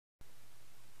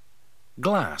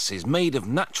Glass is made of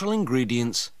natural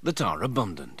ingredients that are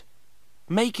abundant.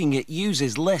 Making it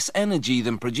uses less energy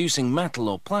than producing metal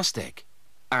or plastic,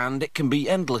 and it can be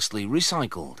endlessly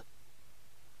recycled.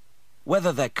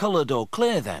 Whether they're coloured or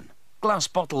clear then, glass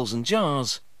bottles and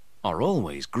jars are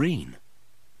always green.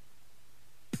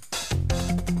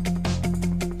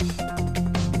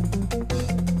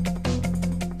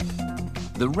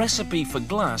 The recipe for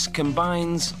glass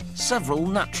combines several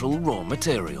natural raw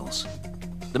materials.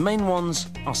 The main ones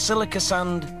are silica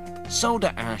sand,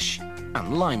 soda ash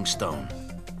and limestone.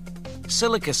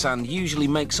 Silica sand usually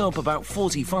makes up about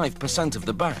 45% of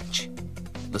the batch.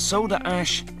 The soda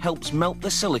ash helps melt the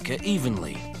silica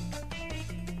evenly.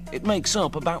 It makes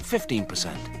up about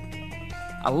 15%.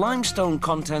 A limestone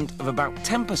content of about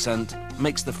 10%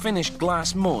 makes the finished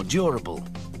glass more durable.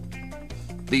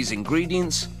 These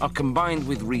ingredients are combined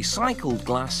with recycled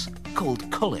glass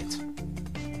called cullet.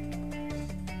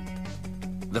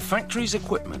 The factory's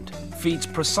equipment feeds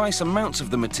precise amounts of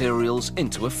the materials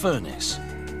into a furnace.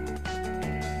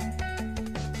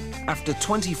 After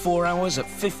 24 hours at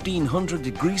 1500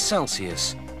 degrees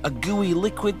Celsius, a gooey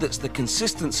liquid that's the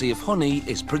consistency of honey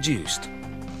is produced.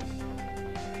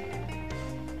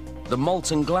 The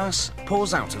molten glass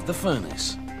pours out of the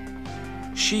furnace.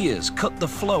 Shears cut the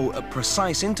flow at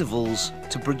precise intervals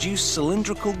to produce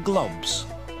cylindrical globs.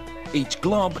 Each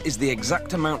glob is the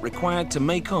exact amount required to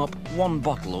make up one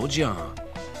bottle or jar.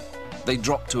 They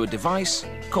drop to a device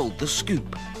called the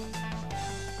scoop.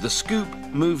 The scoop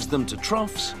moves them to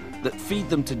troughs that feed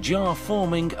them to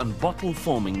jar-forming and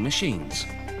bottle-forming machines.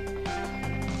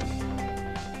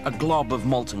 A glob of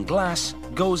molten glass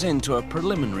goes into a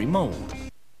preliminary mould. In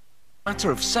a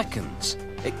matter of seconds,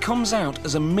 it comes out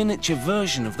as a miniature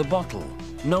version of the bottle,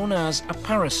 known as a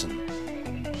parison.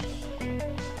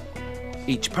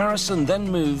 Each parison then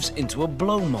moves into a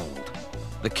blow mould,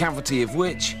 the cavity of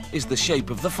which is the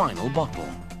shape of the final bottle.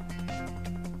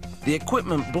 The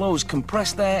equipment blows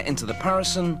compressed air into the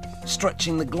parison,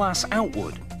 stretching the glass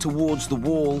outward towards the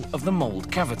wall of the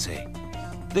mould cavity.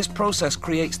 This process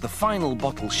creates the final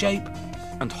bottle shape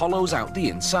and hollows out the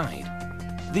inside.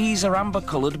 These are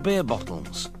amber-coloured beer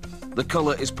bottles. The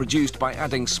colour is produced by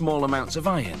adding small amounts of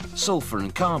iron, sulphur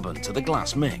and carbon to the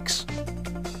glass mix.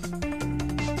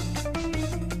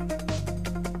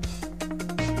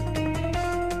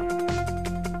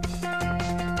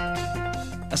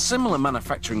 A similar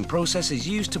manufacturing process is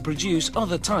used to produce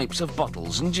other types of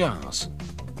bottles and jars.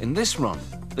 In this run,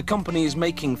 the company is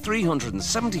making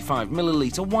 375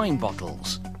 millilitre wine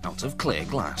bottles out of clear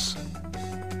glass.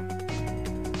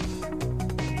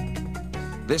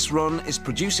 This run is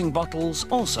producing bottles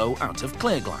also out of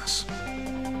clear glass.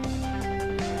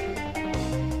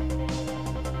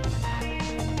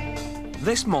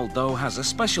 This mould, though, has a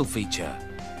special feature,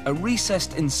 a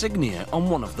recessed insignia on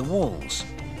one of the walls,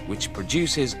 which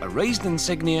produces a raised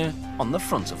insignia on the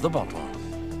front of the bottle.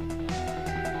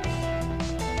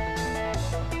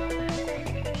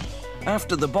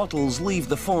 After the bottles leave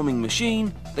the forming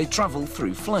machine, they travel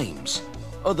through flames.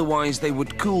 Otherwise, they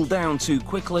would cool down too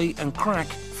quickly and crack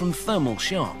from thermal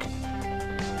shock.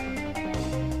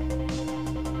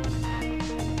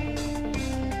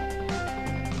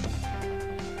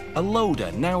 A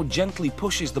loader now gently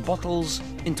pushes the bottles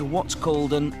into what's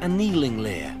called an annealing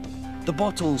layer. The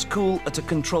bottles cool at a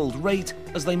controlled rate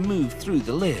as they move through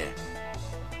the layer.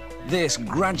 This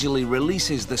gradually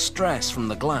releases the stress from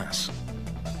the glass.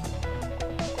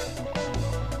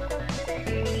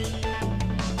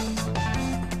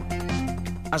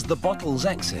 As the bottles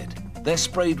exit, they're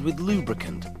sprayed with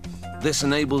lubricant. This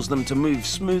enables them to move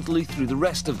smoothly through the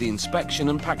rest of the inspection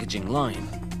and packaging line.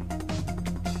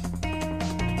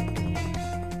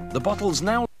 The bottles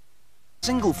now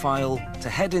single file to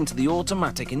head into the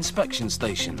automatic inspection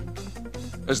station.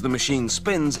 As the machine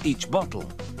spins each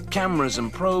bottle, cameras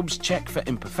and probes check for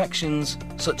imperfections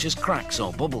such as cracks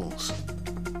or bubbles.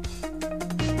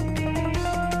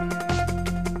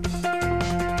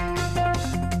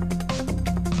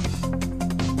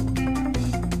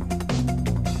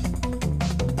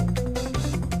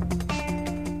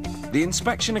 The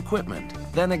inspection equipment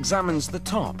then examines the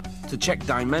top to check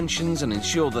dimensions and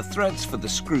ensure the threads for the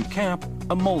screw cap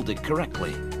are moulded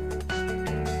correctly.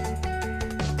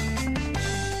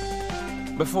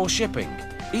 Before shipping,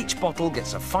 each bottle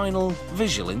gets a final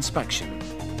visual inspection.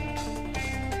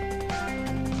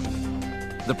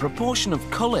 The proportion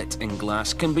of cullet in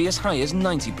glass can be as high as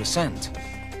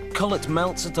 90%. Cullet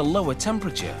melts at a lower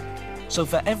temperature, so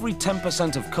for every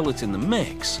 10% of cullet in the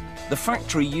mix, the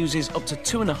factory uses up to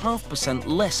 2.5%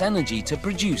 less energy to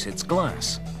produce its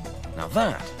glass. Now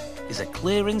that is a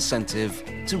clear incentive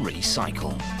to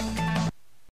recycle.